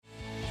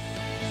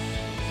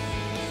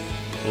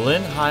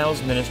Lynn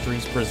Hiles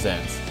Ministries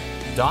presents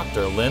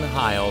Dr. Lynn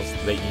Hiles,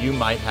 that you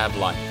might have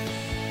life.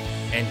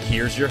 And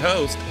here's your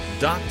host,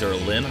 Dr.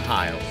 Lynn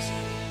Hiles.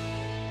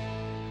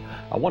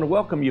 I want to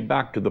welcome you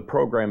back to the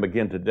program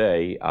again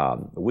today.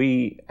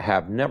 We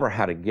have never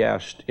had a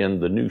guest in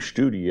the new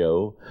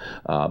studio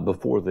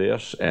before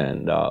this,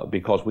 and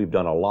because we've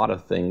done a lot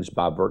of things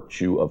by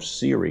virtue of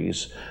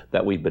series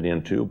that we've been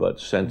into, but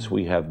since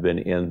we have been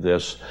in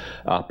this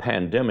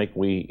pandemic,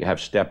 we have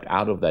stepped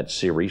out of that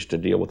series to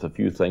deal with a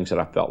few things that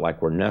I felt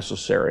like were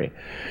necessary.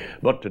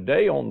 But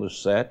today on the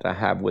set, I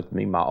have with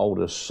me my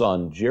oldest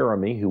son,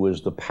 Jeremy, who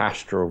is the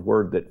pastor of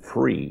Word That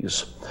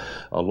Frees,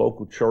 a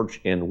local church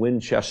in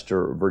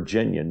Winchester,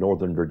 Virginia,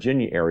 Northern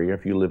Virginia area.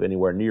 If you live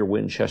anywhere near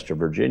Winchester,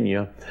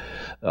 Virginia,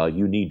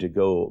 you need to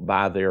go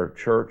by their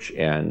church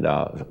and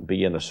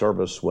be in a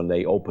service when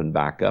they open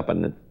back up,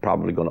 and it's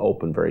probably going to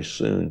open very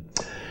soon.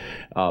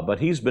 But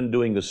he's been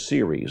doing a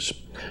series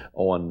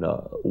on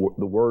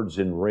the words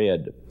in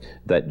red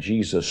that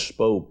Jesus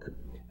spoke,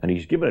 and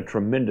he's given a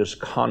tremendous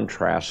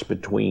contrast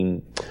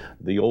between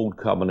the Old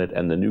Covenant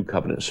and the New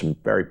Covenant, some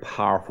very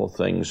powerful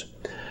things.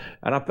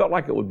 And I felt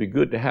like it would be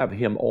good to have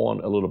him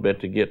on a little bit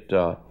to get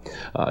a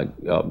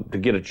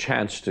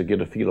chance to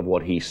get a feel of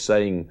what he's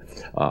saying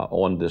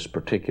on this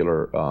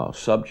particular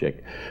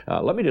subject.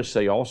 Let me just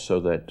say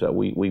also that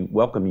we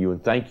welcome you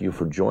and thank you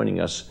for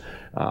joining us.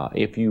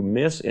 If you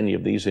miss any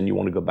of these and you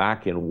want to go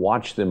back and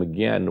watch them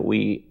again,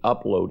 we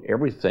upload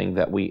everything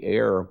that we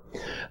air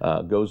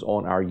goes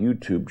on our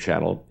YouTube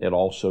channel. It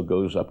also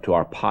goes up to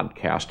our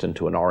podcast and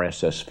to an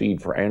RSS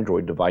feed for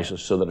Android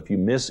devices, so that if you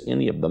miss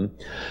any of them,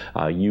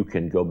 you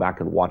can go back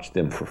and watch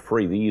them for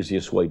free. The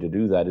easiest way to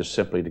do that is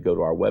simply to go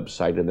to our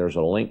website, and there's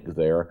a link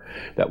there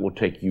that will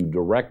take you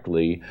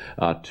directly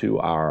to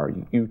our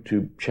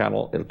YouTube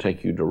channel. It'll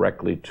take you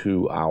directly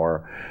to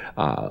our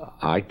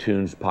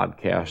iTunes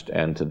podcast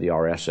and to the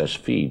RSS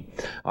feed.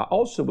 I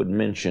also would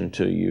mention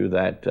to you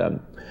that,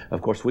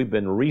 of course, we've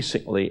been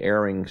recently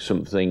airing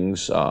some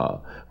things.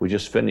 We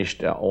just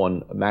finished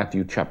on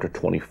Matthew chapter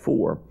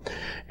 24,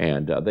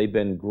 and they've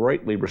been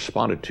greatly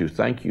responded to.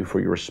 Thank you for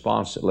your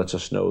response. It lets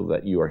us know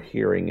that you are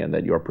hearing and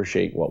that you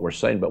appreciate what we're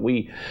saying. But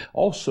we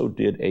also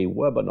did a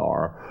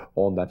webinar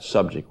on that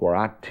subject where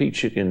I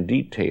teach it in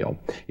detail.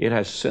 It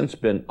has since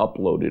been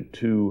uploaded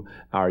to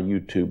our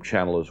YouTube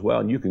channel as well,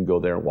 and you can go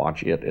there and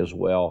watch it as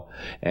well.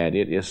 And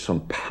it is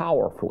some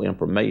powerful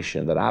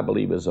information that I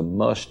believe is a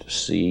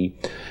must-see.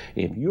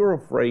 If you're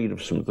afraid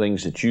of some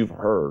things that you've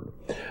heard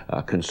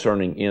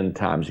concerning end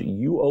times,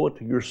 you owe it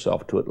to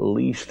yourself to at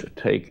least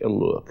take a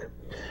look,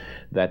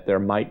 that there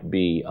might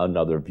be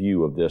another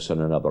view of this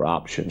and another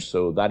option.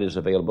 So that is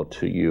available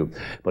to you.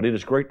 But it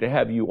is great to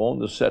have you on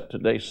the set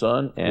today,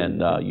 son.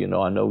 And,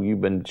 I know you've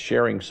been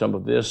sharing some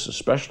of this,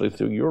 especially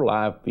through your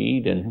live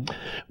feed and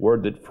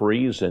Word That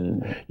Frees.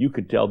 And you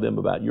could tell them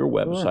about your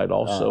website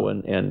also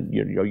and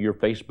your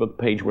Facebook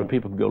page where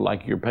people can go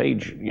like your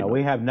page.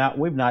 We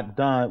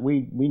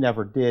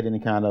never did any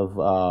kind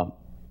of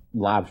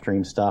live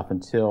stream stuff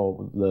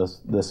until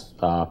this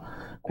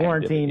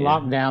quarantine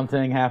lockdown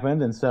thing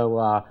happened, and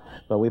so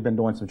but we've been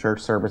doing some church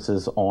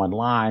services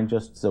online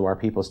just so our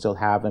people still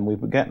have, and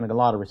we've been getting a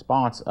lot of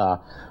response.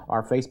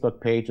 Our Facebook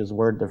page is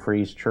Word That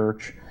Frees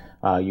Church.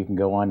 You can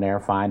go on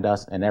there, find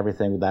us, and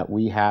everything that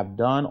we have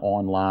done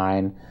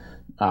online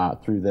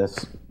through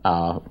this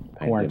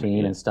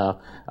quarantine and stuff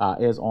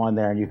is on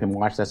there, and you can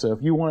watch that. So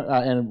if you want,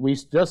 and we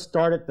just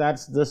started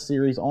this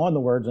series on the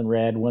words in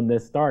red when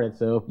this started.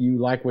 So if you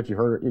like what you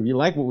heard, if you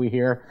like what we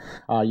hear,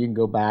 you can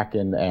go back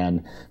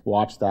and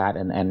watch that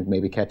and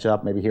maybe catch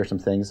up, maybe hear some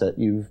things that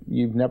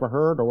you've never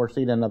heard or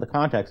seen in another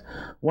context.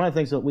 One of the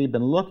things that we've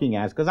been looking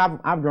at is, because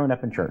I've grown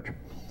up in church,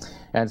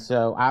 and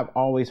so I've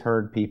always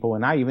heard people,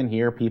 and I even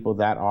hear people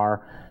that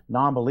are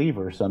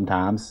non-believers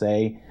sometimes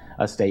say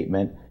a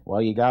statement,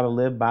 well, you got to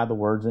live by the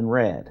words in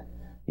red,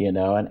 and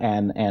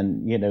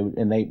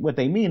what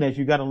they mean is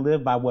you got to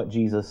live by what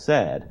Jesus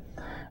said.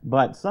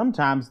 But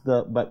sometimes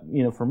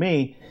for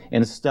me,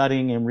 in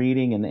studying and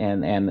reading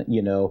and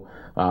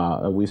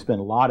we spend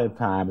a lot of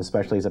time,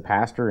 especially as a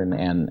pastor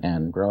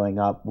and growing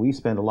up, we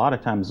spend a lot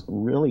of times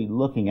really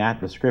looking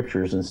at the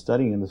scriptures and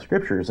studying the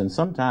scriptures. And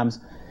sometimes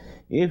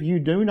if you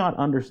do not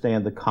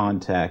understand the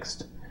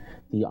context,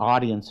 the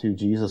audience who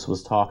Jesus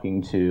was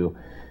talking to,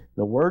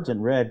 the words in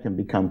red can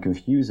become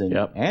confusing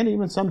and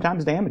even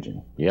sometimes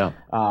damaging.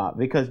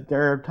 Because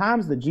there are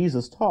times that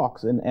Jesus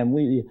talks, and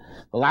the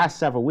last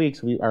several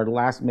weeks, the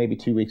last maybe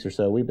 2 weeks or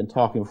so, we've been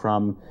talking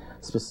from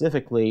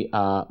specifically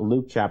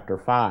Luke chapter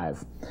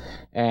 5.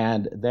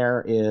 And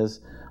there is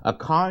a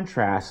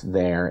contrast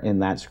there in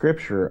that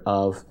scripture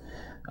of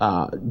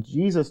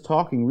Jesus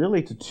talking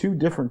really to two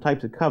different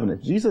types of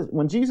covenants.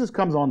 When Jesus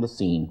comes on the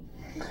scene,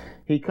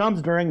 he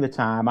comes during the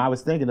time, I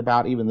was thinking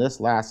about even this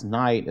last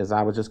night as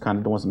I was just kind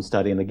of doing some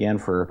studying again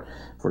for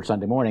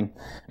Sunday morning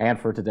and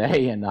for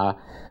today. And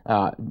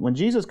when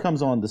Jesus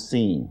comes on the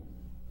scene,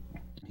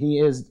 he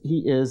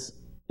is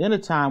in a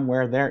time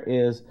where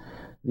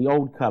the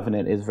old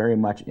covenant is very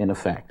much in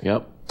effect.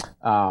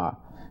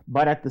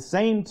 But at the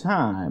same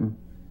time,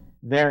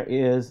 there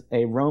is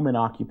a Roman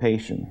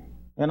occupation.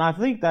 And I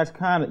think that's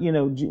kind of,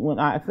 when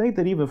I think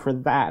that even for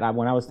that,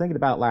 when I was thinking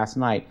about it last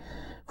night,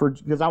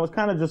 because I was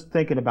kind of just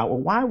thinking about, well,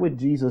 why would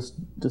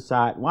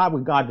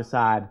God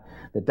decide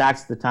that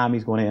that's the time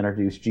he's going to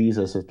introduce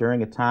Jesus, is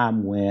during a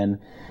time when,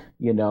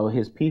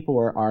 his people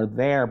are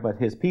there, but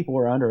his people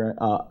are under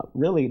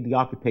really the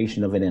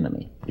occupation of an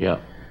enemy. Yeah.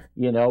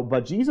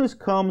 But Jesus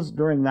comes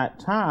during that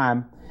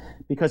time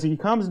because he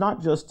comes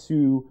not just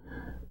to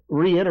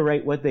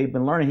reiterate what they've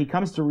been learning. He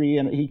comes to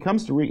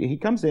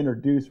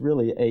introduce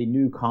really a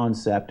new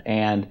concept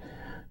and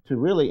to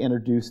really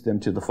introduce them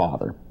to the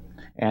Father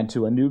and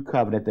to a new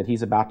covenant that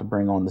he's about to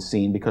bring on the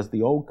scene, because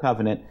the old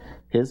covenant,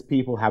 his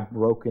people have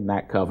broken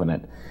that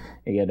covenant,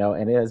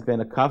 and it has been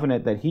a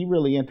covenant that he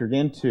really entered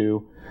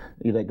into,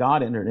 that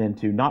God entered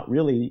into, not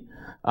really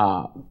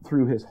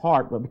through his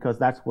heart, but because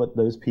that's what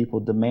those people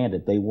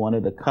demanded. They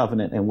wanted a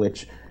covenant in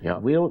which in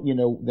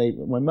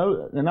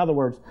other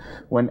words,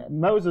 when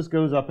Moses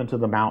goes up into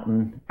the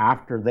mountain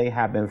after they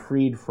have been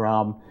freed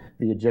from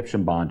the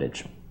Egyptian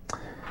bondage,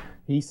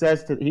 he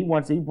says he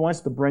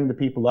wants to bring the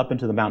people up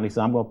into the mountain. He says,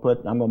 I'm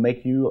going to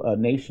make you a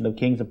nation of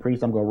kings and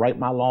priests. I'm going to write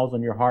my laws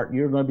on your heart.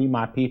 You're going to be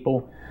my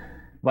people.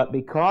 But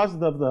because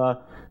of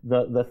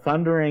the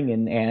thundering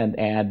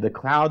and the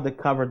cloud that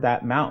covered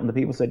that mountain, the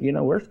people said,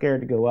 we're scared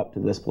to go up to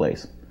this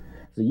place.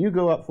 So you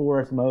go up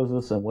for us,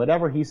 Moses, and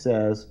whatever he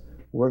says,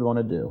 we're going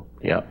to do.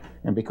 Yeah.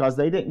 And because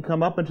they didn't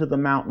come up into the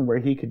mountain where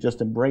he could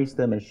just embrace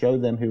them and show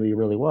them who he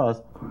really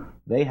was,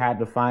 they had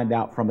to find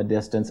out from a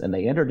distance, and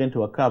they entered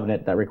into a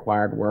covenant that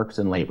required works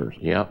and labors.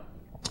 Yeah.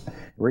 It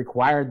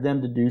required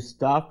them to do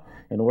stuff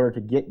in order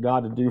to get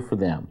God to do for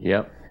them.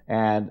 Yep.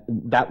 And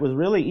that was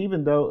really,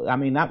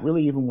 that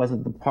really even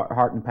wasn't the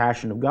heart and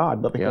passion of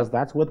God, but because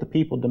that's what the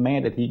people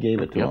demanded, he gave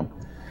it to them.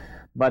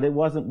 But it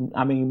wasn't,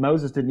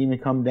 Moses didn't even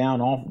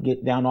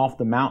get down off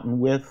the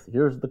mountain with,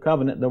 here's the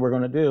covenant that we're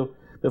going to do,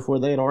 before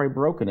they had already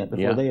broken it,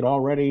 before they had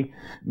already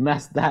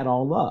messed that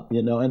all up,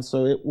 And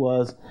so it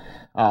was,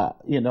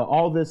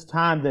 all this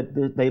time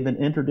that they've been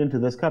entered into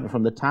this covenant,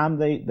 from the time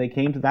they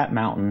came to that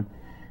mountain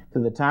to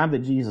the time that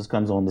Jesus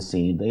comes on the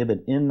scene, they have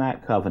been in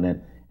that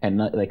covenant, and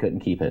they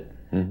couldn't keep it.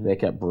 Mm-hmm. They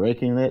kept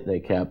breaking it.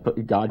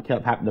 God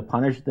kept having to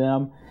punish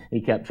them.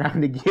 He kept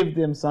trying to give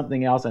them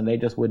something else, and they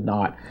just would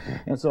not.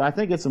 And so I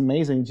think it's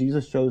amazing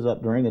Jesus shows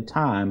up during a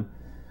time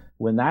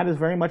when that is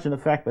very much in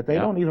effect, but they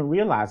don't even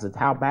realize it,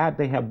 how bad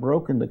they have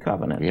broken the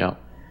covenant. Yeah.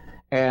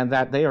 And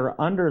that they are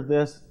under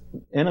this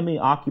enemy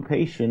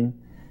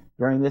occupation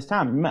during this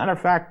time. Matter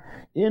of fact,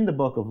 in the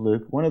book of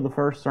Luke, one of the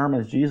first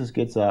sermons Jesus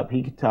gets up,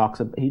 he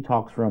talks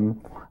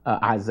from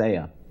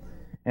Isaiah.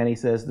 And he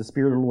says, the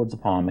Spirit of the Lord's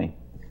upon me.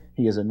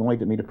 He has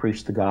anointed me to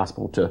preach the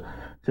gospel, to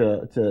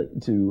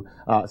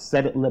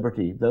set at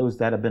liberty those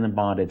that have been in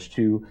bondage,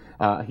 to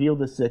heal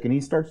the sick. And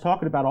he starts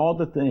talking about all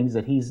the things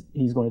that he's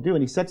going to do.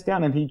 And he sits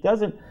down and he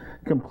doesn't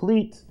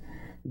complete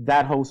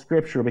that whole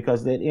scripture,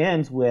 because it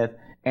ends with,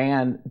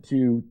 and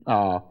to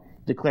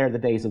declare the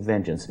days of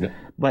vengeance. Yeah.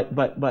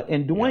 But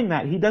in doing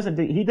that,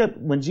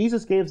 when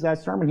Jesus gives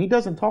that sermon, he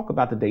doesn't talk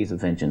about the days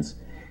of vengeance.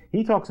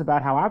 He talks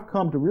about how I've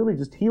come to really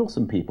just heal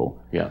some people.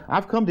 Yeah.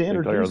 I've come to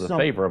introduce declare the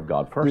favor of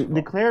God first.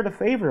 Declare the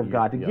favor of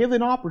God, to give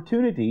an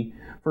opportunity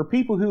for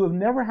people who have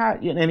never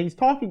had, and he's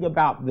talking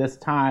about this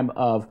time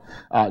of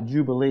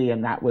Jubilee,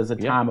 and that was a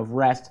time of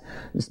rest.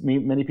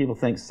 Many people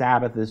think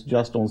Sabbath is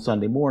just on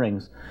Sunday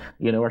mornings,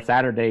 or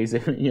Saturdays,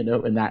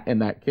 in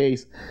that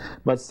case.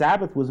 But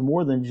Sabbath was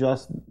more than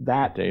just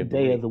that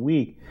day of the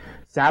week.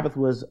 Sabbath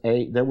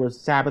there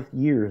was Sabbath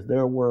years.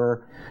 There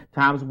were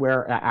times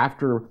where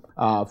after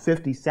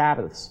 50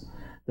 Sabbaths,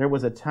 there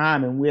was a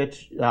time in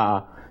which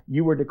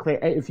you were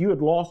declared, if you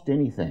had lost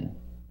anything.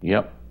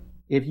 Yep.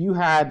 If you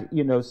had,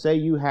 say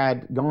you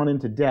had gone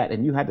into debt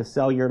and you had to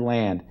sell your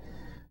land,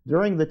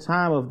 during the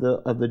time of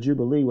the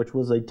Jubilee, which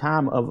was a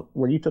time of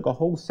where you took a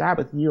whole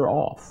Sabbath year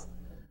off,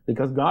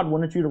 because God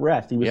wanted you to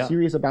rest. He was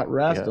serious about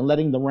rest and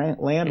letting the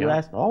land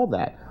rest, all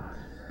that.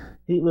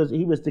 He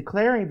was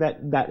declaring that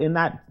in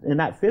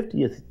that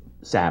 50th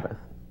Sabbath,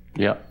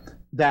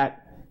 that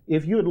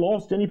if you had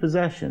lost any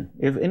possession,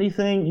 if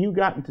anything you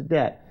got into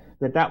debt,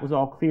 that was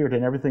all cleared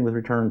and everything was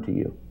returned to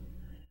you.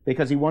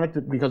 Because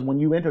because when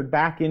you entered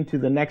back into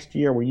the next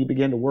year where you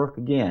began to work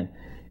again,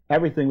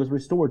 everything was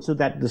restored. So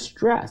that the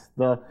stress,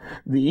 God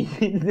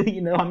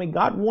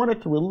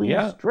wanted to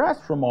relieve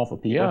stress from off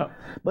of people,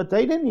 but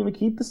they didn't even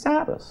keep the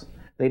Sabbaths.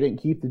 They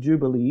didn't keep the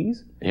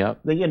Jubilees. Yeah.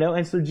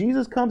 And so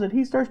Jesus comes and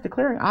he starts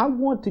declaring, I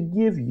want to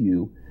give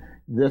you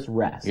this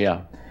rest.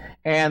 Yeah.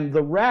 And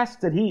the rest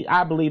that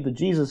I believe that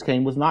Jesus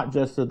came was not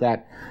just so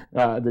that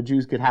the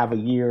Jews could have a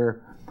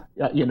year,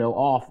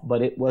 off,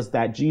 but it was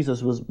that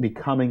Jesus was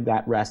becoming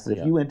that rest. That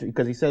if you enter,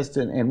 because he says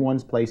in one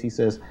place, he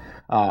says,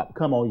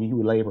 come all you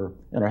who labor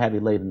and are heavy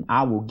laden,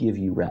 I will give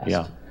you rest.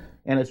 Yeah.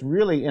 And it's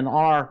really in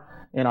our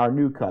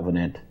new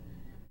covenant,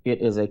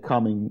 it is a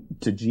coming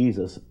to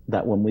Jesus,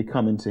 that when we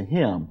come into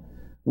him,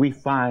 we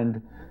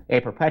find a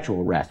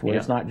perpetual rest, where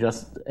it's not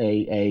just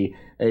a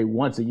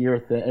once a year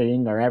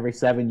thing or every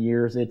 7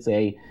 years. It's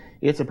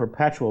It's a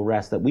perpetual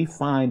rest that we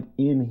find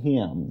in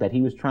him, that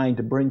he was trying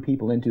to bring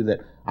people into, that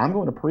I'm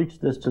going to preach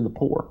this to the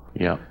poor.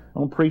 Yeah. I'm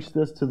going to preach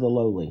this to the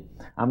lowly.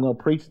 I'm going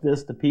to preach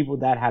this to people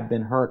that have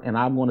been hurt, and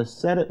I'm going to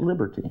set at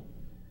liberty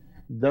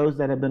those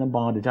that have been in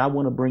bondage. I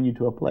want to bring you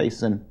to a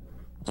place. And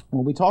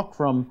when we talk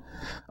from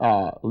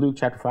Luke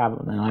chapter 5,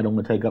 and I don't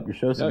want to take up your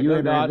show, so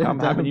you're not. I'm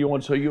having you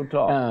on so you'll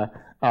talk.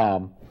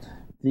 In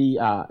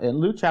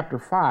Luke chapter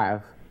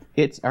 5,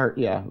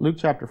 Luke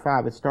chapter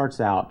 5, it starts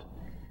out,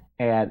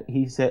 and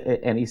he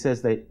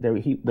says that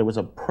there was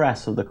a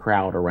press of the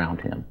crowd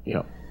around him.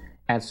 Yeah.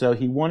 And so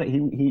he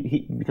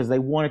because they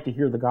wanted to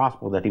hear the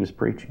gospel that he was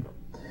preaching.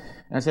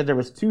 And I said there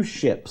was 2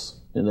 ships.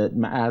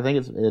 And I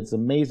think it's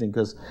amazing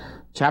because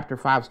chapter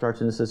 5 starts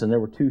and it says, and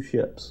there were 2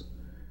 ships.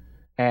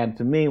 And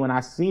to me, when I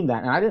seen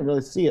that, and I didn't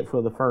really see it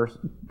for the first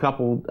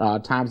couple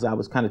times I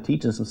was kind of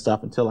teaching some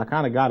stuff until I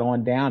kind of got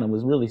on down and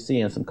was really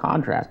seeing some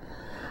contrast.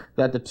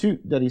 That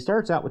he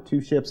starts out with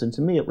 2 ships, and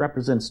to me it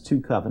represents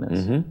 2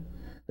 covenants. Mm-hmm.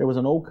 There was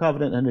an old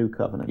covenant and a new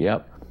covenant.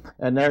 Yep.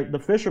 And the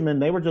fishermen,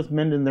 they were just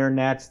mending their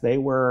nets. They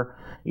were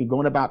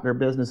going about their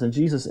business, and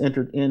Jesus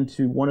entered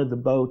into one of the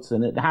boats,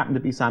 and it happened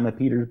to be Simon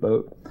Peter's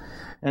boat.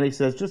 And he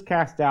says, just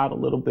cast out a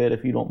little bit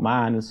if you don't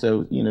mind. And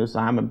so,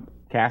 Simon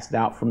cast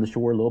out from the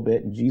shore a little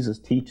bit, and Jesus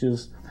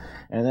teaches.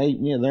 And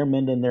they're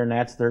mending their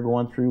nets. They're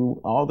going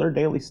through all their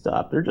daily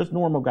stuff. They're just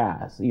normal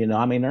guys. They're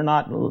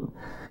not,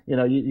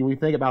 we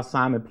think about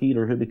Simon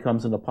Peter, who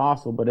becomes an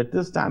apostle, but at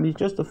this time, he's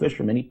just a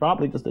fisherman. He's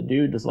probably just a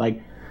dude that's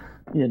like,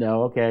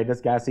 okay, this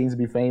guy seems to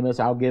be famous.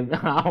 I'll help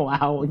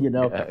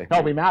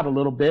him out a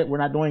little bit. We're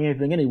not doing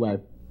anything anyway.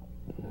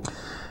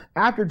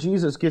 After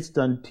Jesus gets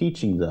done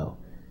teaching, though,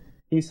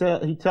 he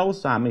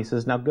tells Simon, he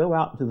says, now go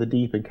out into the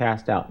deep and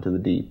cast out into the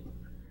deep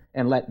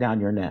and let down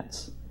your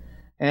nets.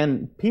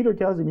 And Peter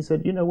tells him, he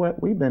said, you know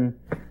what? We've been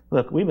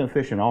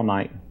fishing all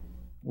night.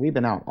 We've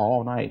been out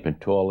all night. Been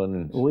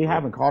toiling. We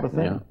haven't caught a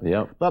thing.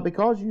 Yeah. But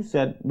because you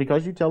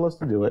tell us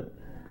to do it,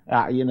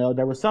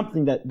 there was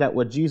something that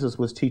what Jesus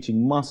was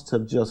teaching must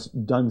have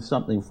just done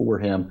something for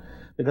him.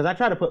 Because I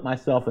try to put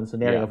myself in the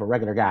scenario of a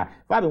regular guy.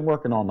 If I've been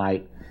working all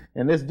night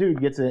and this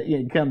dude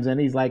comes in,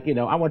 he's like,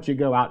 I want you to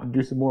go out and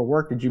do some more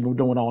work that you've been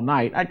doing all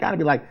night. I'd kind of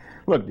be like,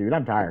 look, dude,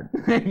 I'm tired.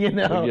 We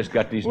just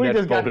got these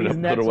nets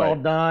all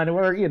done.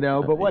 We're,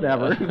 but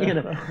whatever.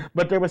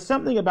 But there was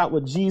something about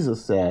what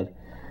Jesus said.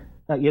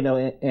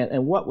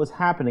 And what was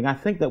happening, I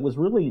think there was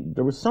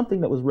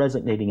something that was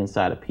resonating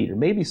inside of Peter.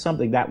 Maybe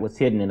something that was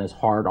hidden in his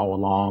heart all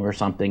along or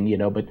something,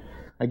 but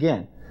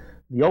again,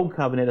 the old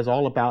covenant is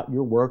all about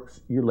your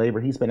works, your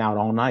labor. He's been out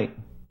all night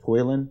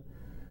toiling.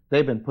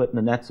 They've been putting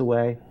the nets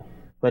away.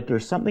 But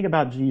there's something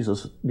about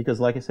Jesus, because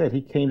like I said,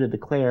 he came to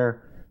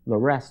declare the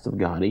rest of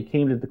God. He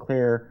came to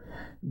declare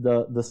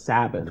the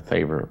Sabbath. The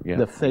favor,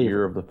 yeah. The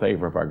year of the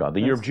favor of our God.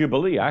 The year of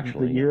Jubilee,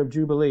 actually. The year of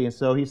Jubilee. And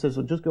so he says,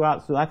 well, just go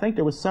out. So I think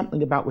there was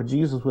something about what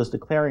Jesus was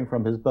declaring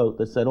from his boat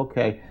that said,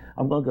 okay,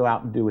 I'm going to go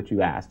out and do what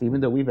you asked.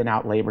 Even though we've been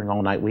out laboring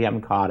all night, we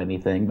haven't caught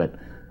anything, but,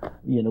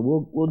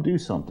 we'll do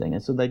something.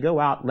 And so they go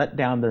out, let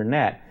down their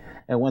net.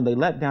 And when they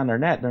let down their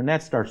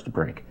net starts to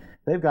break.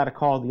 They've got to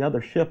call the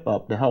other ship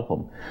up to help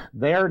them.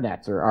 Their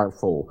nets are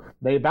full.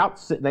 They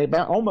about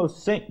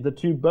almost sink the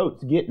 2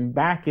 boats getting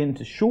back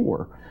into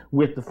shore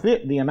with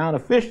the amount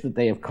of fish that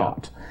they have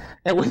caught,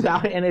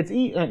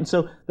 and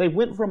so they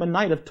went from a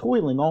night of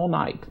toiling all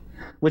night,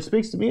 which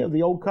speaks to me of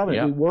the old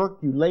covenant. You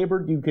worked, you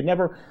labored, you could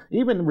never.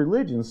 Even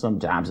religion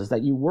sometimes is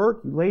that you work,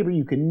 you labor,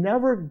 you can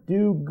never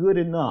do good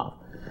enough.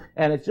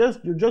 And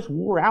you're just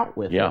wore out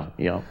with it.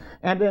 Yeah.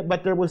 And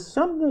but there's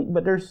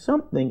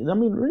something. I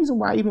mean, the reason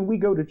why even we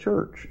go to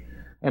church,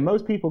 and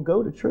most people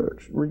go to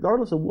church,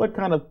 regardless of what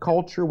kind of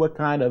culture, what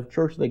kind of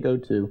church they go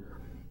to,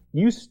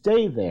 you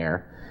stay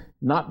there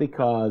not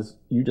because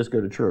you just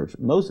go to church.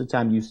 Most of the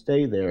time, you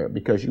stay there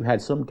because you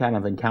had some kind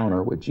of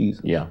encounter with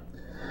Jesus. Yeah.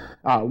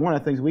 One of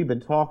the things we've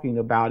been talking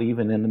about,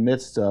 even in the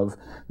midst of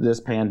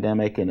this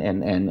pandemic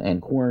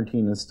and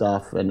quarantine and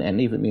stuff, and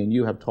even me and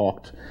you have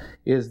talked,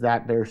 is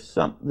that there's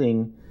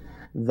something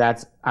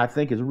that's, I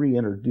think, is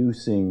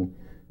reintroducing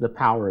the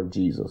power of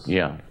Jesus.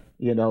 Yeah.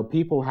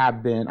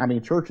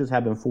 Churches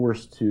have been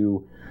forced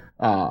to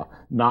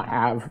not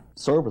have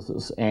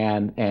services,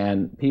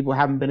 and people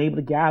haven't been able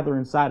to gather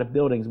inside of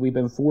buildings. We've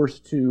been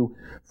forced to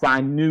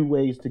find new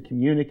ways to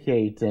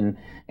communicate, and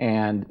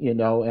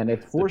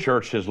it's forced. The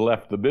church has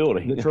left the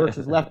building. The church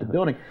has left the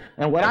building,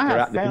 and what I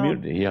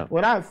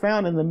have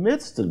found in the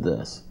midst of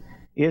this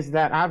is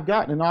that I've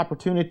gotten an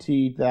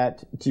opportunity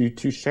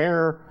to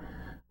share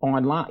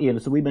online.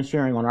 So we've been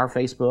sharing on our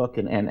Facebook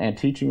and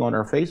teaching on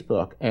our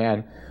Facebook,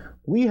 and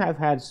we have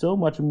had so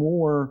much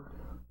more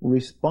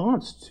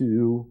response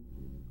to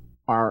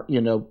our,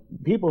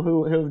 people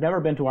who have never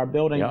been to our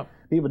building,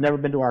 people who've never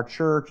been to our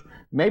church,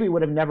 maybe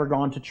would have never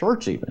gone to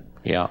church even.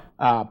 Yeah.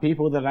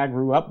 People that I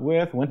grew up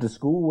with, went to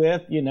school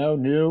with,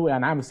 knew,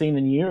 and I haven't seen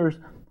in years,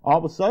 all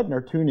of a sudden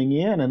are tuning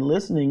in and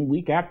listening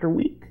week after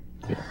week.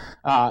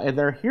 And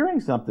they're hearing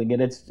something,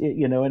 and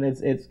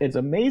it's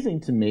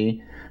amazing to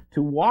me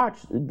to watch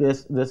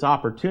this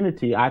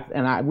opportunity.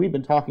 We've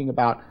been talking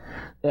about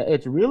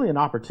it's really an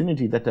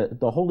opportunity that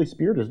the Holy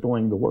Spirit is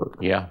doing the work.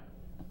 Yeah.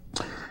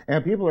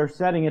 And people are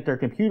sitting at their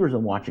computers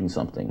and watching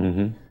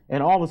something,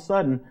 and all of a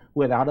sudden,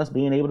 without us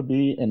being able to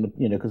be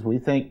because we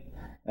think,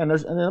 and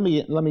let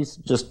me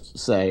just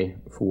say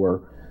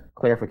for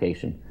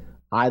clarification,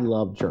 I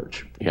love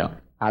church. Yeah.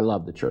 I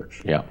love the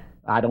church. Yeah.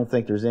 I don't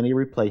think there's any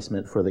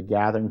replacement for the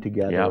gathering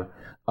together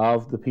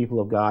of the people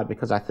of God,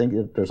 because I think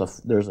that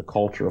there's a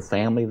culture of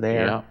family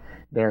there. Yeah.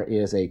 There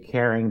is a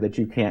caring that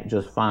you can't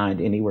just find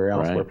anywhere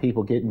else, where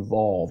people get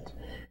involved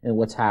in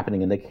what's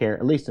happening, and they care,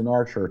 at least in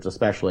our church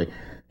especially,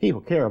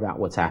 people care about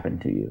what's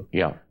happened to you.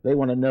 Yeah. They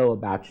want to know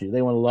about you.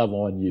 They want to love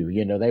on you.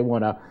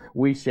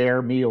 We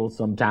share meals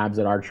sometimes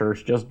at our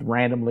church just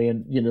randomly,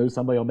 and,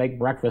 somebody will make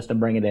breakfast and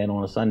bring it in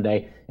on a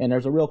Sunday, and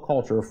there's a real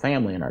culture of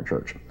family in our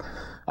church.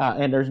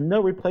 And there's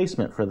no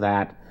replacement for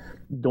that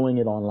doing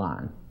it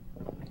online.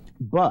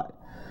 But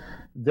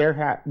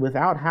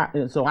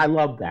so I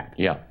love that.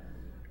 Yeah.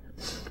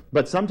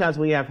 But sometimes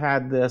we have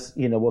had this,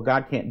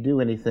 God can't do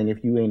anything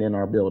if you ain't in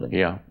our building.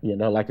 Yeah.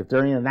 Like if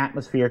there ain't an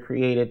atmosphere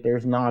created,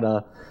 there's not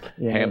a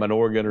Hammond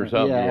organ or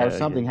something. or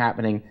something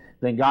happening,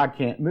 then God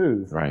can't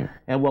move. Right.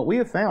 And what we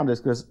have found is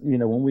because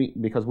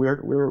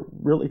we're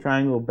really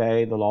trying to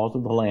obey the laws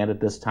of the land at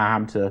this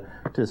time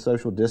to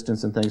social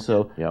distance and things.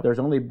 So there's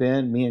only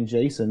been me and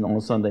Jason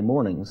on Sunday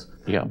mornings.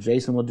 Yeah.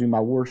 Jason will do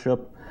my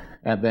worship,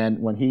 and then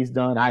when he's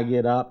done, I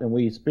get up and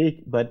we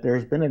speak. But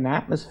there's been an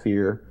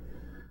atmosphere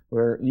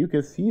where you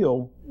can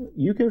feel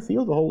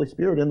the Holy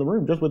Spirit in the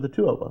room just with the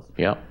two of us.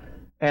 Yeah.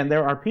 And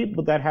there are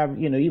people that have,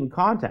 even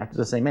contacted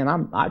us saying,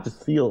 man, I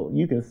just feel,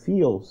 you can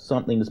feel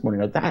something this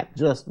morning. Or that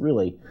just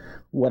really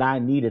what I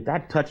needed.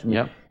 That touched me.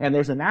 Yep. And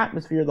there's an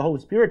atmosphere of the Holy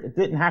Spirit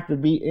that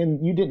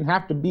you didn't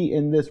have to be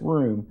in this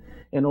room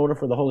in order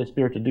for the Holy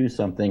Spirit to do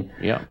something.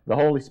 Yeah. The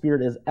Holy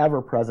Spirit is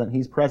ever present.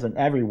 He's present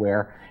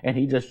everywhere. And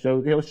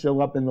he'll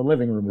show up in the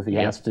living room if he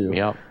has to.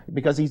 Yep.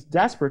 Because he's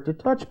desperate to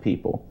touch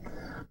people.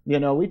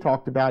 We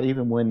talked about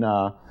even when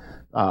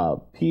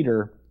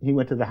Peter, he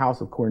went to the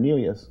house of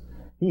Cornelius.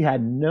 He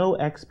had no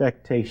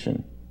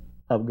expectation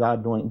of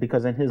God doing,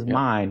 because in his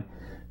mind,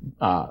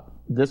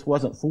 this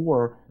wasn't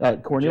for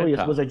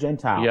Cornelius was a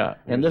Gentile,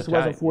 and this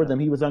wasn't for them.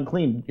 He was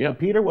unclean.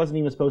 Peter wasn't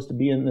even supposed to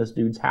be in this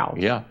dude's house.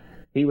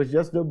 He was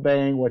just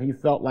obeying what he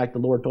felt like the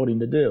Lord told him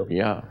to do.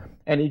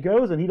 And he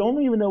goes, and he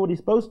don't even know what he's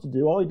supposed to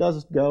do. All he does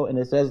is go, and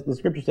the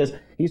scripture says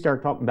he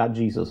started talking about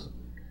Jesus.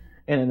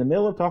 And in the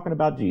middle of talking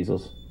about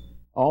Jesus,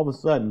 all of a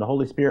sudden the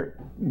Holy Spirit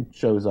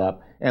shows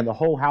up, and the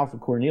whole house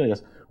of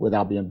Cornelius,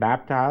 without being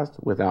baptized,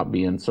 without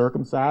being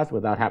circumcised,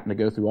 without having to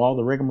go through all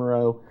the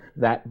rigmarole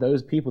that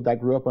those people that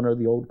grew up under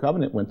the old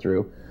covenant went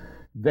through,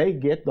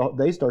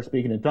 they start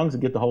speaking in tongues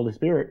and get the Holy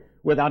Spirit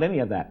without any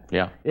of that.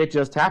 It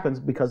just happens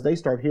because they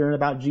start hearing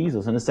about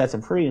Jesus, and it sets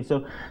them free. And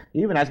so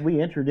even as we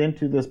entered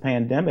into this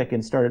pandemic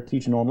and started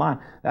teaching online,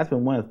 that's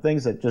been one of the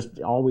things that just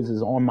always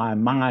is on my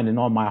mind and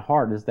on my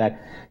heart, is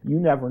that you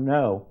never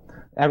know.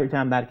 Every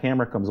time that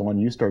camera comes on,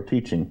 you start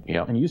teaching,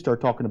 and you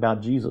start talking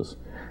about Jesus.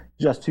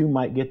 Just who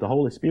might get the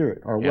Holy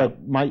Spirit, or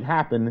what might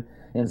happen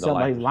in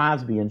somebody's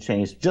lives being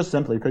changed, just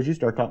simply because you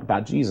start talking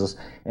about Jesus,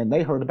 and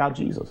they heard about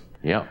Jesus.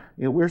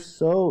 There's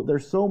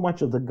so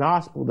much of the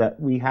gospel that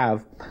we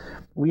have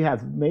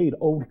made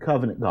old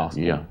covenant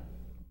gospel,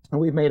 and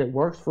we've made it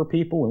works for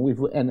people,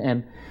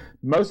 and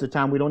most of the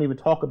time we don't even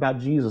talk about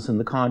Jesus in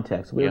the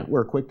context.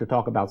 We're quick to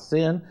talk about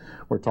sin,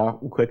 we're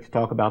quick to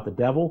talk about the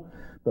devil,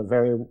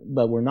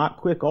 but we're not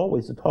quick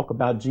always to talk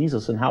about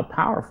Jesus and how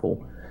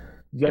powerful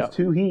just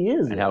who he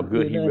is, and how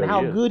good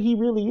he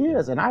really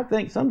is. And I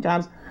think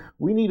sometimes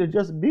we need to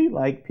just be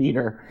like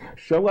Peter,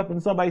 show up in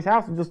somebody's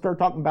house and just start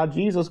talking about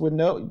Jesus with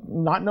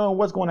not knowing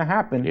what's going to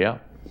happen.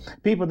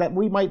 People that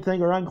we might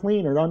think are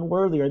unclean or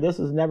unworthy, or this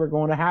is never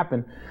going to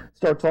happen,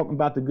 start talking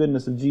about the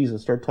goodness of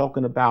Jesus, start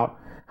talking about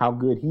how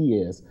good he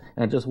is,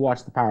 and just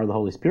watch the power of the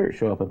Holy Spirit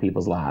show up in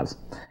people's lives,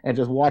 and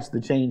just watch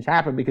the change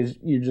happen, because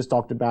you just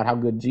talked about how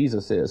good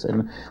Jesus is.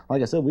 And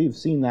like I said, we've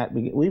seen that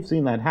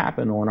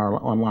happen on our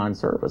online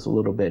service a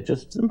little bit,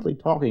 just simply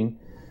talking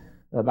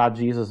about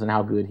Jesus and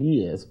how good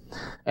he is,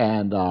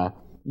 and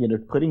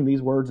putting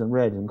these words and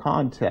read in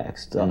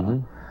context. I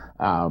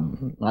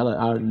don't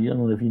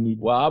know if you need.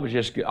 Well, I was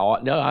just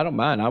no, I don't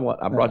mind.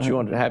 I brought you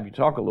on to have you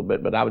talk a little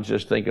bit, but I was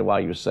just thinking while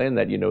you were saying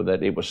that,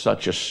 that it was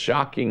such a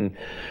shocking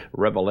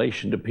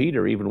revelation to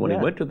Peter, even when he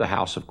went to the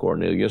house of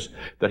Cornelius,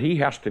 that he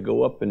has to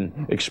go up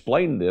and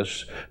explain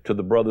this to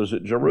the brothers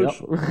at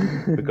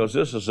Jerusalem, because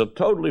this is a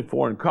totally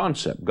foreign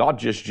concept. God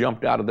just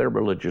jumped out of their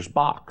religious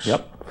box.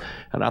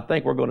 And I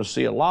think we're going to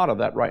see a lot of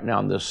that right now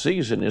in this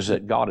season, is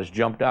that God has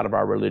jumped out of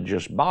our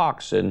religious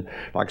box, and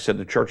like I said,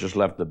 the church has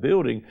left the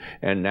building,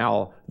 and now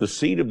now the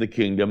seed of the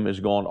kingdom is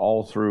going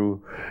all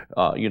through,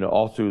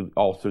 all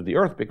through the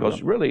earth,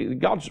 because really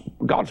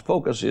God's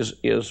focus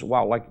is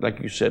while like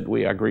you said, I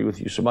agree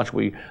with you so much.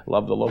 We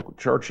love the local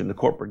church and the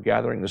corporate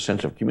gathering, the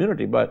sense of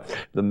community, but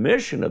the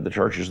mission of the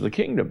church is the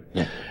kingdom.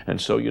 Yeah.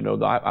 And so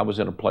I was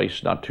in a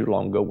place not too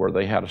long ago where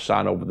they had a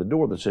sign over the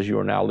door that says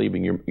you're now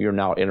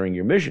entering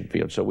your mission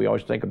field. So we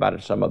always think about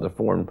it some other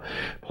foreign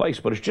place,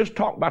 but it's just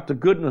talk about the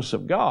goodness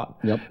of God.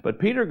 Yep. But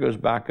Peter goes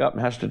back up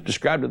and has to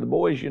describe to the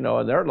boys, and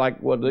they're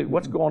like, well,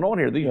 what's going on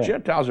here? These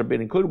Gentiles are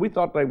being included. We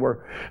thought they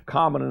were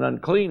common and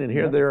unclean, and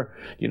here they're,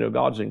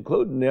 God's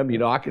including them.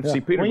 I could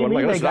see Peter going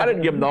like, listen, I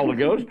didn't give them the Holy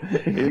Ghost.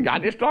 I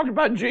just talked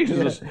about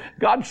Jesus.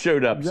 God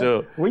showed up.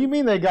 So, what do you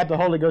mean they got the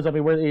Holy Ghost? I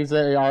mean,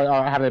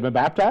 have they been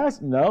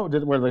baptized? No.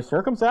 Were they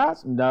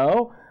circumcised?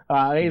 No.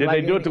 Did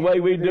they do it the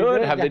way we do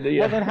it?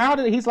 Well, then how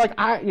did he's like,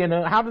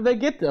 how did they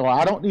get there? Well,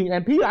 I don't.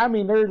 And Peter,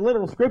 there's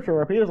literal scripture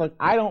where Peter's like,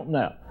 I don't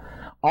know.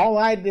 All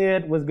I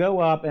did was go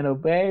up and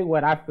obey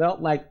what I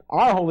felt like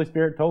our Holy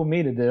Spirit told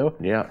me to do.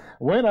 Yeah.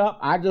 Went up.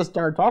 I just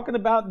started talking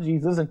about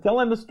Jesus and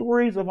telling the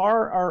stories of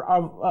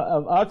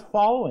of us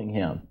following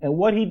him and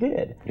what he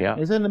did. Yeah.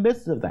 It's in the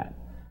midst of that.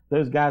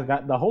 Those guys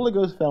got the Holy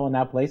Ghost fell in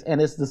that place, and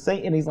it's the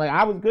same. And he's like,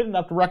 I was good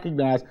enough to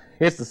recognize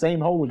it's the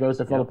same Holy Ghost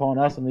that fell upon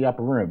us in the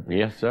upper room.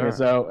 Yes, sir. And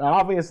so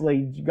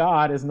obviously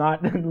God is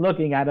not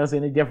looking at us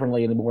any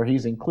differently anymore.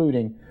 He's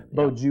including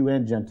both Jew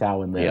and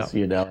Gentile in this.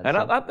 And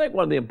I think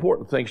one of the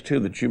important things too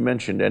that you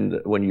mentioned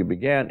and when you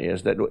began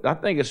is that I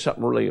think it's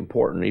something really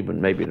important,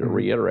 even maybe to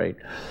reiterate,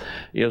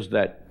 is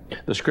that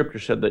the Scripture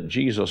said that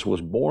Jesus was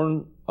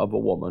born of a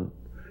woman,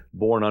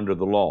 born under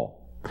the law,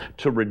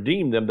 to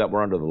redeem them that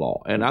were under the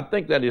law. And I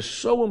think that is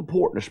so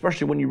important,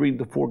 especially when you read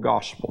the four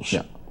Gospels,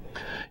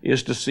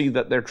 is to see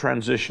that they're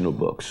transitional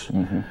books.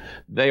 Mm-hmm.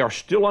 They are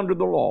still under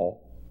the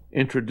law,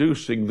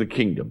 introducing the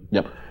kingdom.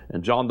 Yep.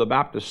 And John the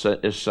Baptist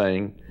is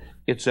saying,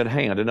 it's at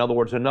hand. In other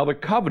words, another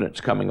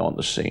covenant's coming on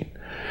the scene.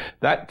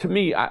 That, to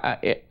me,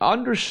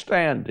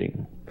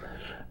 understanding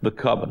the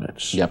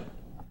covenants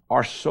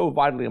are so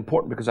vitally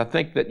important, because I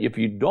think that if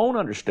you don't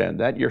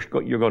understand that, you're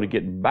going to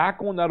get back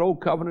on that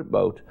old covenant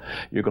boat.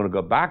 You're going to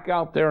go back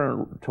out there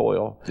and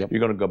toil. Yep. You're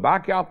going to go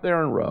back out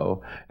there and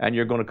row, and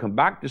you're going to come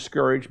back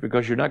discouraged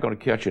because you're not going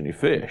to catch any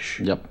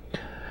fish. Yep.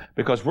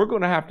 Because we're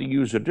going to have to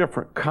use a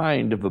different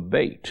kind of a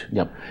bait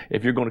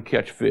if you're going to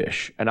catch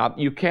fish. And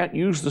you can't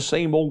use the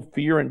same old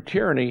fear and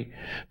tyranny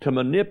to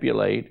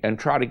manipulate and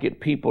try to get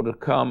people to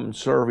come and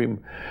serve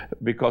him,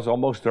 because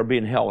almost they're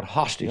being held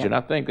hostage. Yep. And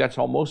I think that's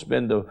almost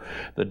been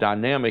the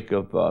dynamic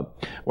of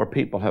where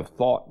people have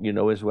thought,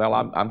 as well,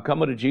 I'm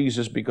coming to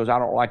Jesus because I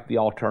don't like the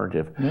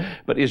alternative.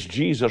 Mm-hmm. But is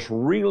Jesus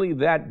really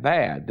that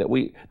bad that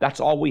that's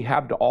all we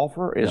have to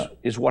offer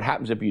is what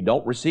happens if you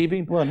don't receive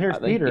him? Well, and here's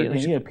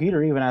Peter.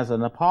 Peter, even as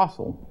an apostle,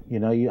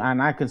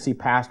 and I can see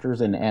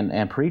pastors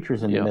and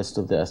preachers in the midst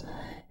of this,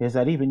 is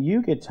that even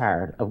you get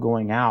tired of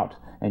going out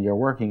and you're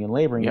working and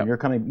laboring and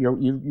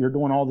you're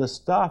doing all this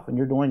stuff and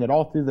you're doing it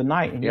all through the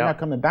night and you're not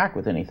coming back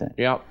with anything.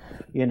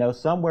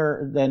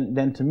 Somewhere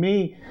then to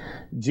me,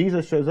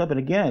 Jesus shows up and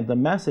again the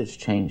message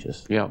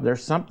changes.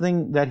 There's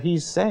something that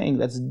he's saying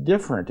that's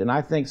different, and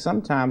I think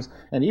sometimes,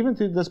 and even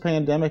through this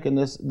pandemic and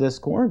this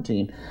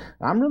quarantine,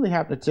 I'm really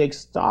having to take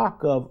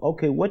stock of,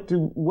 okay,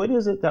 what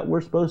is it that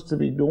we're supposed to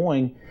be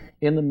doing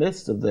in the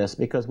midst of this,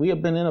 because we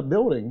have been in a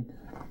building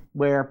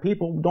where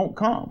people don't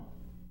come.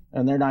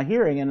 And they're not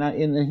hearing, and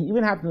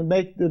even having to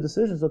make the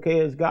decisions. Okay,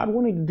 is God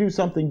wanting to do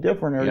something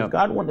different, or is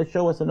God wanting to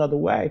show us another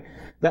way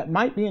that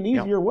might be an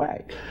easier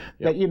way?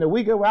 That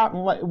we go out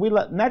and we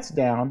let nets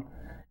down,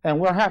 and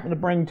we're having to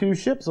bring two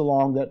ships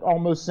along that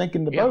almost sink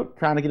in the boat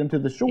trying to get them to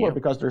the shore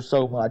because there's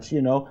so much,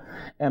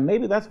 And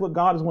maybe that's what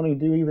God is wanting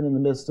to do even in the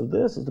midst of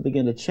this, is to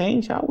begin to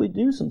change how we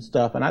do some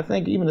stuff. And I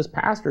think even as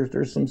pastors,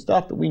 there's some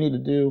stuff that we need to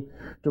do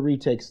to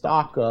retake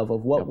stock of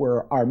what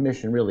our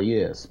mission really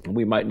is.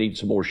 We might need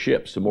some more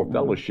ships, some more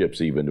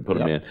fellowships even to put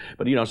them in.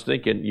 But, I was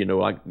thinking,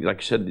 like you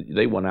said,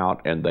 they went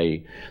out and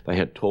they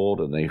had toiled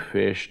and they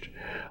fished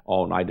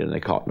all night and they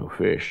caught no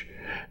fish.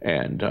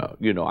 And,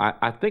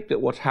 I think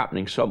that what's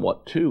happening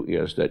somewhat too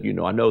is that,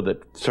 I know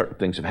that certain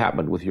things have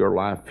happened with your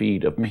live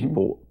feed of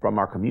people from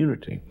our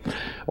community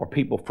or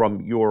people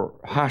from your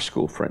high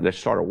school friend that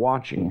started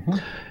watching.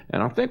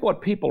 And I think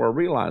what people are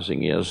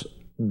realizing is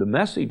the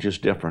message is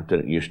different than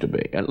it used to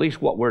be, at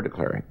least what we're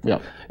declaring.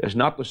 It's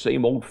not the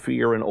same old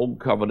fear and old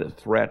covenant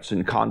threats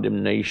and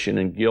condemnation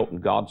and guilt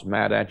and God's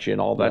mad at you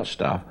and all that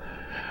stuff.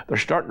 They're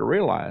starting to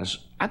realize,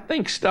 I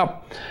think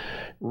stuff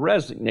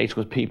resonates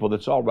with people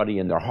that's already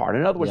in their heart.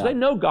 In other words, they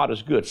know God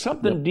is good.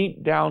 Something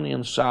deep down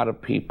inside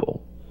of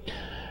people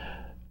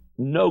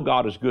know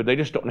God is good. They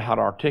just don't know how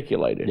to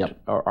articulate it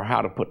or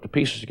how to put the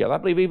pieces together. I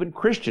believe even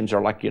Christians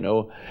are like, could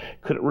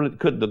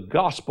the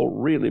gospel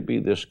really be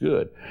this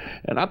good?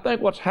 And I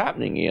think what's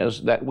happening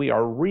is that we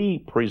are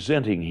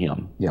representing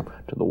him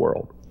to the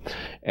world.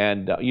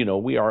 And,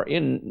 we are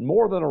in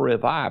more than a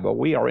revival.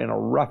 We are in a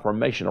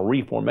reformation, a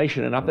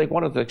reformation. And I think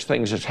one of the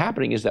things that's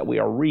happening is that we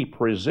are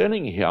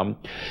representing him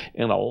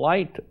in a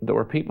light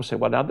where people say,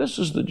 well, now this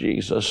is the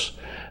Jesus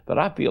that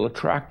I feel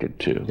attracted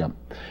to. Yep.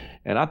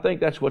 And I think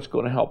that's what's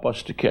going to help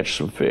us to catch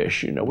some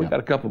fish. We've got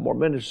a couple more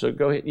minutes, so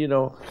go ahead,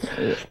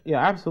 Yeah,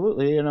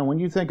 absolutely. When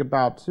you think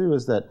about, too,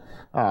 is that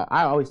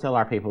I always tell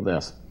our people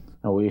this,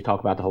 when we talk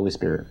about the Holy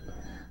Spirit.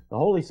 The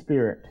Holy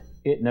Spirit,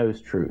 it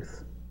knows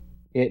truth.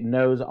 It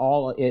knows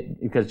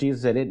because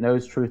Jesus said it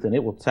knows truth and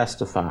it will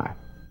testify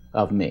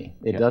of me.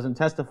 It doesn't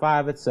testify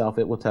of itself,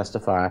 it will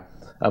testify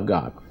of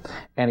God.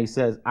 And he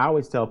says, I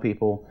always tell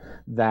people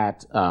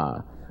that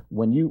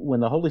when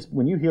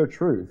you hear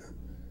truth,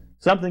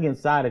 something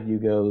inside of you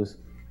goes,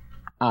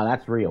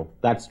 that's real.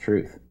 That's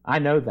truth. I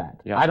know that.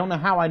 Yeah. I don't know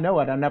how I know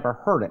it. I've never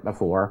heard it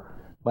before,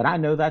 but I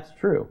know that's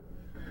true.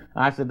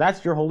 I said,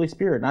 that's your Holy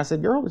Spirit. And I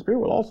said, your Holy Spirit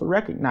will also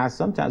recognize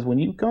sometimes when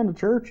you come to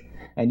church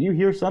and you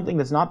hear something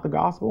that's not the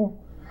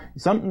gospel,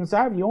 something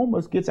inside of you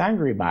almost gets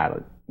angry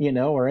about it,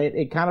 or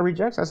it kind of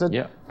rejects. I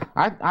said,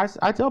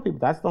 I tell people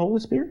that's the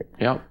Holy Spirit.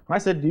 Yeah. I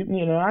said,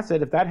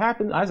 if that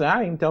happens,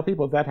 I even tell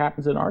people if that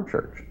happens in our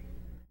church,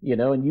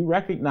 and you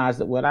recognize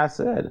that what I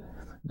said,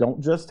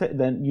 don't just,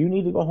 then you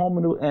need to go home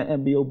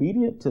and be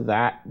obedient to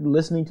that,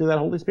 listening to that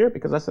Holy Spirit,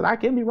 because I said, I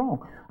can be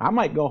wrong. I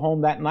might go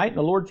home that night and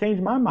the Lord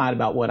changed my mind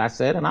about what I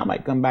said, and I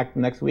might come back the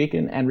next week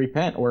and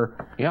repent or,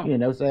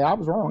 say I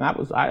was wrong.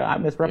 I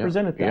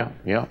misrepresented that.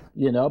 Yeah.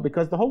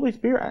 Because the Holy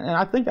Spirit, and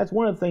I think that's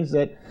one of the things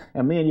that,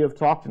 and me and you have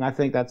talked, and I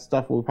think that's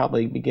stuff we'll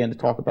probably begin to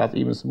talk about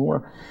even some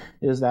more,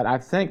 is that I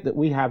think that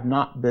we have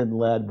not been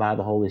led by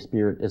the Holy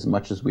Spirit as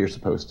much as we're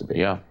supposed to be.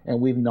 Yeah.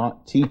 And we've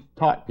not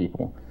taught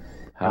people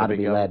how to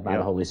be led by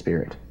the Holy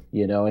Spirit,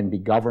 and be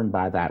governed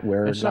by that.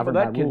 And some of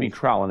that can be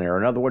trial and error.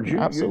 In other words, you're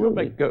going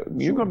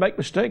to make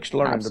mistakes to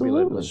learn to be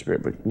led by the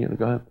Spirit. But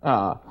go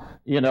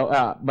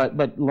ahead.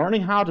 But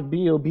learning how to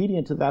be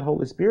obedient to that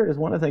Holy Spirit is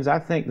one of the things I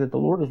think that the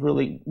Lord is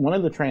really, one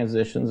of the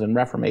transitions and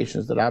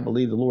reformations that I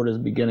believe the Lord is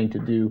beginning to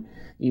do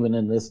even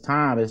in this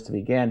time, is to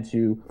begin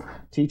to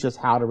teach us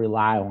how to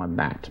rely on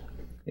that.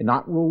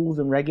 Not rules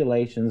and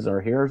regulations, or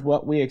here's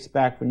what we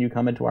expect when you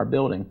come into our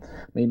building.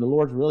 I mean, the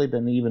Lord's really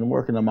been even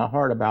working on my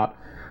heart about,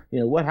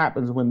 what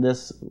happens when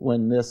this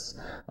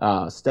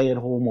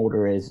stay-at-home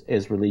order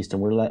is released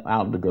and we're let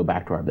out to go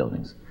back to our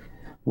buildings.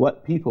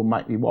 What people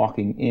might be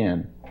walking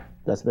in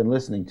that's been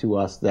listening to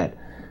us that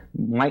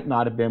might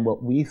not have been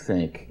what we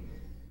think.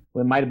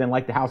 It might have been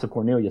like the house of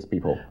Cornelius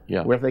people.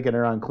 Yeah. We're thinking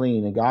they're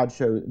unclean,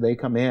 and they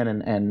come in,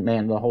 and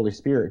man, the Holy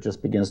Spirit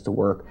just begins to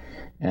work,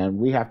 and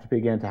we have to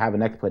begin to have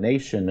an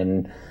explanation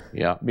and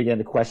begin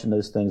to question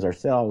those things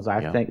ourselves.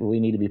 I think we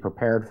need to be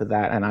prepared for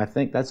that, and I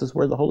think that's just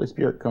where the Holy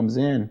Spirit comes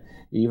in,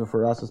 even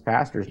for us as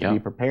pastors, to be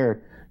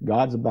prepared.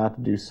 God's about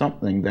to do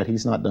something that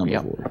he's not done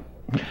before.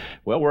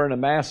 Well, we're in a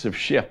massive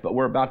shift, but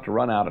we're about to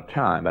run out of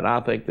time. And I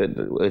think that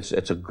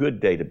it's a good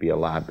day to be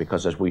alive,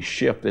 because as we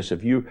shift this,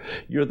 if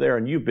you're there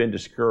and you've been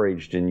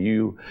discouraged and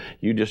you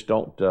just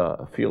don't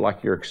feel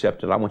like you're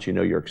accepted, I want you to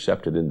know you're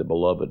accepted in the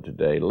Beloved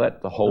today.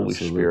 Let the Holy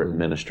Spirit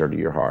minister to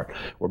your heart.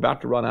 We're about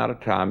to run out of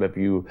time. If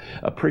you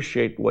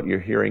appreciate what you're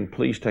hearing,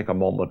 please take a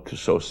moment to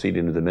sow seed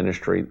into the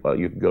ministry.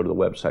 You can go to the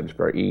website. It's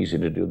very easy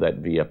to do that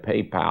via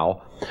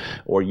PayPal,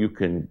 or you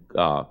can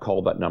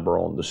call that number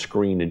on the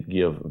screen and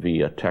give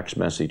via text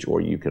message, or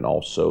you can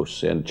also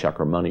send check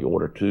or money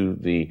order to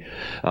the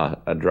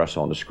address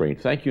on the screen.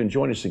 Thank you, and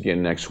join us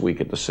again next week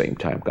at the same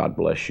time. God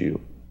bless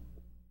you.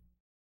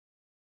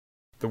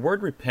 The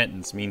word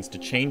repentance means to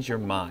change your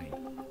mind.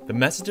 The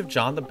message of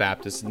John the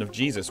Baptist and of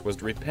Jesus was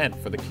to repent,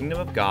 for the kingdom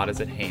of God is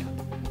at hand.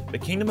 The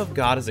kingdom of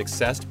God is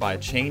accessed by a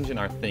change in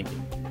our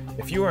thinking.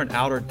 If you are in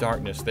outer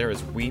darkness, there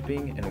is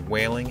weeping and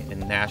wailing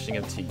and gnashing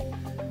of teeth.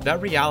 That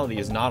reality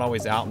is not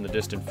always out in the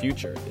distant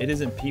future. It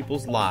is in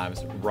people's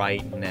lives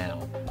right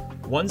now.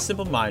 One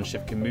simple mind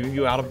shift can move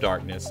you out of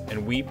darkness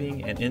and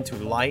weeping and into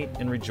light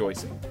and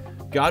rejoicing.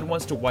 God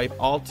wants to wipe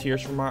all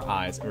tears from our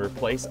eyes and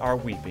replace our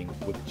weeping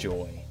with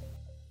joy.